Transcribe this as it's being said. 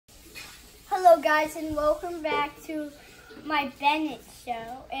Hello guys, and welcome back to my Bennett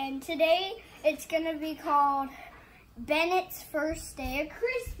show. And today it's gonna be called Bennett's First Day of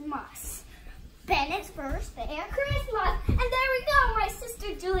Christmas. Bennett's First Day of Christmas. And there we go, my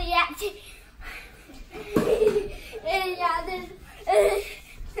sister Juliet. And yeah,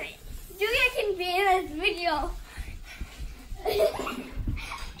 Juliet can be in this video.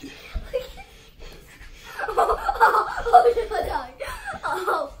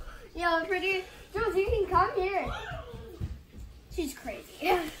 Yo, pretty Jules, you can come here. She's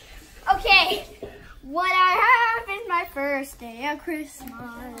crazy. Okay, what I have is my first day of Christmas.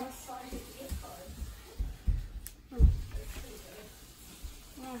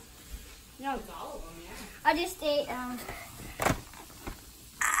 No, I just ate.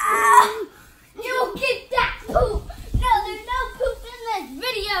 You get that poop! No, there's no poop in this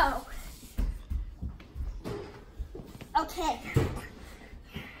video. Okay.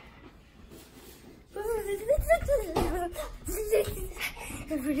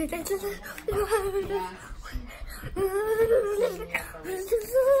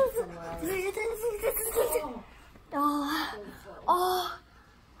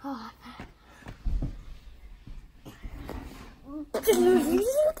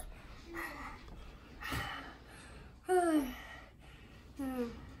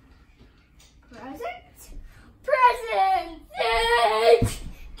 Present!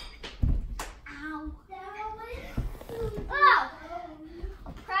 Ow. Oh! A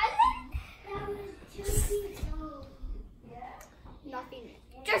present? Nothing.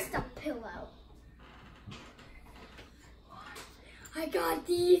 Just a pillow. I got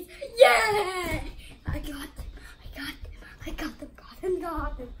these. Yeah! I got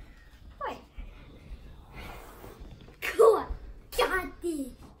them. Wait. Cool. Got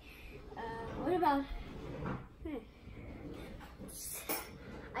these. What about?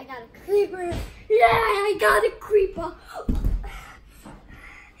 I got a creeper. Yeah, I got a creeper.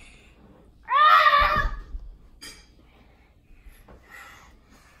 Ah!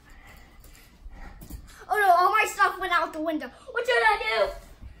 Oh no, all my stuff went out the window. What should I do?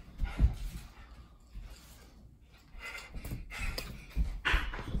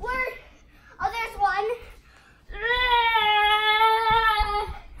 Where? Oh, there's one.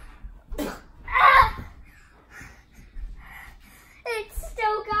 It's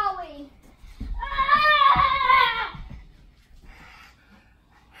still going.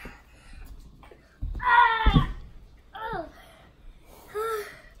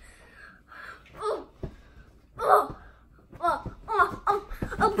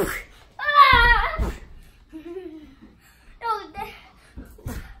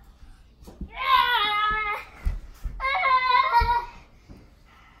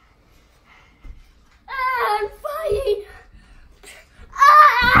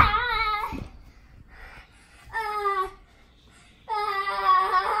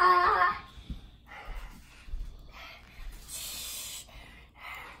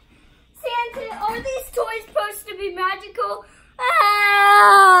 Are these toys supposed to be magical?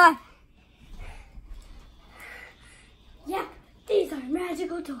 Yeah, these are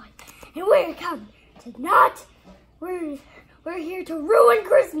magical toys. And we're coming to we're here to ruin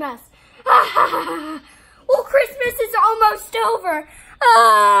Christmas. Well, Christmas is almost over.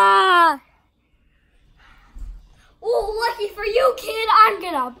 Well, lucky for you, kid, I'm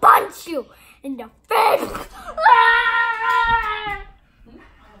gonna punch you in the face.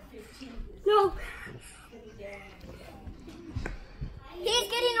 No. He's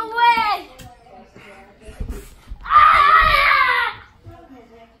getting away. Ah!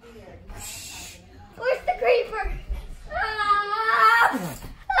 Where's the creeper? Ah!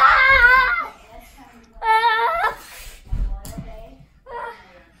 Ah! Ah!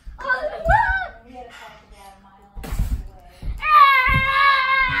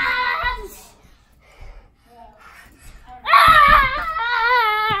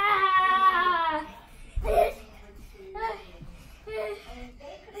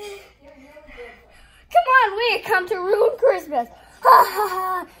 Come to ruin Christmas.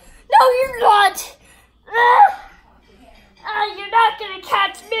 No, you're not. You're not gonna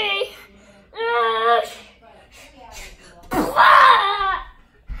catch me. Now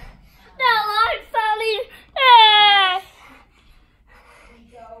I'm falling.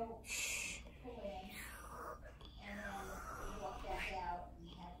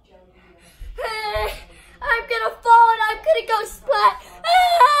 I'm gonna fall and I'm gonna go splat.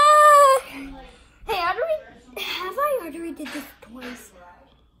 Hey, have I already did this twice?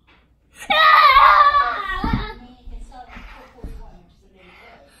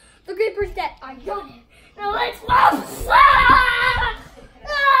 The creeper's dead. I got it.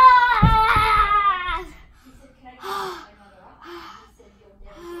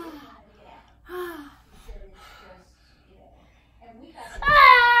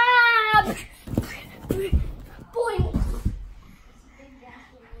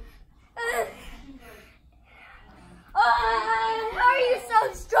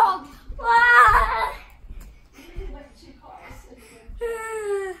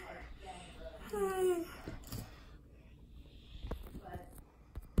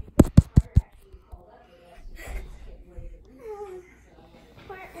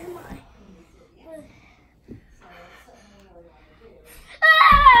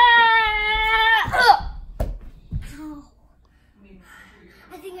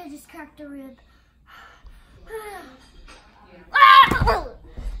 think I just cracked a rib.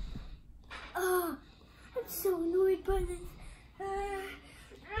 Oh, I'm so annoyed by this.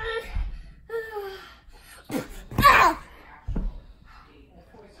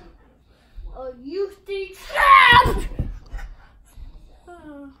 Oh, you think?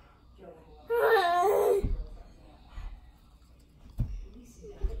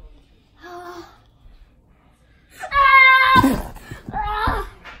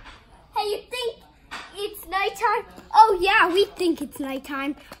 Hey, you think it's nighttime? Oh yeah, we think it's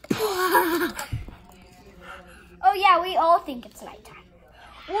nighttime. Oh yeah, we all think it's nighttime.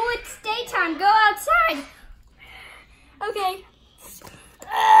 Well, it's daytime. Go outside. Okay.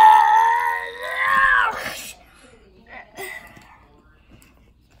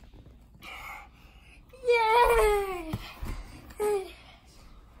 Yay!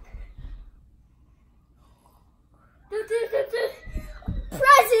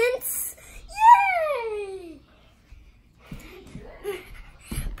 Presents! Yay!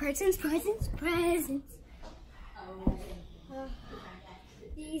 Presents, presents, presents.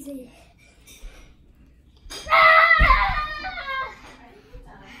 Easy.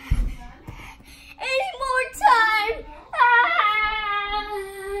 Any more time?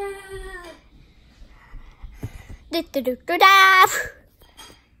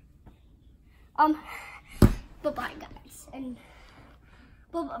 Bye-bye, guys. And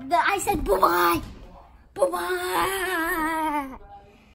I said bye-bye. Bye-bye.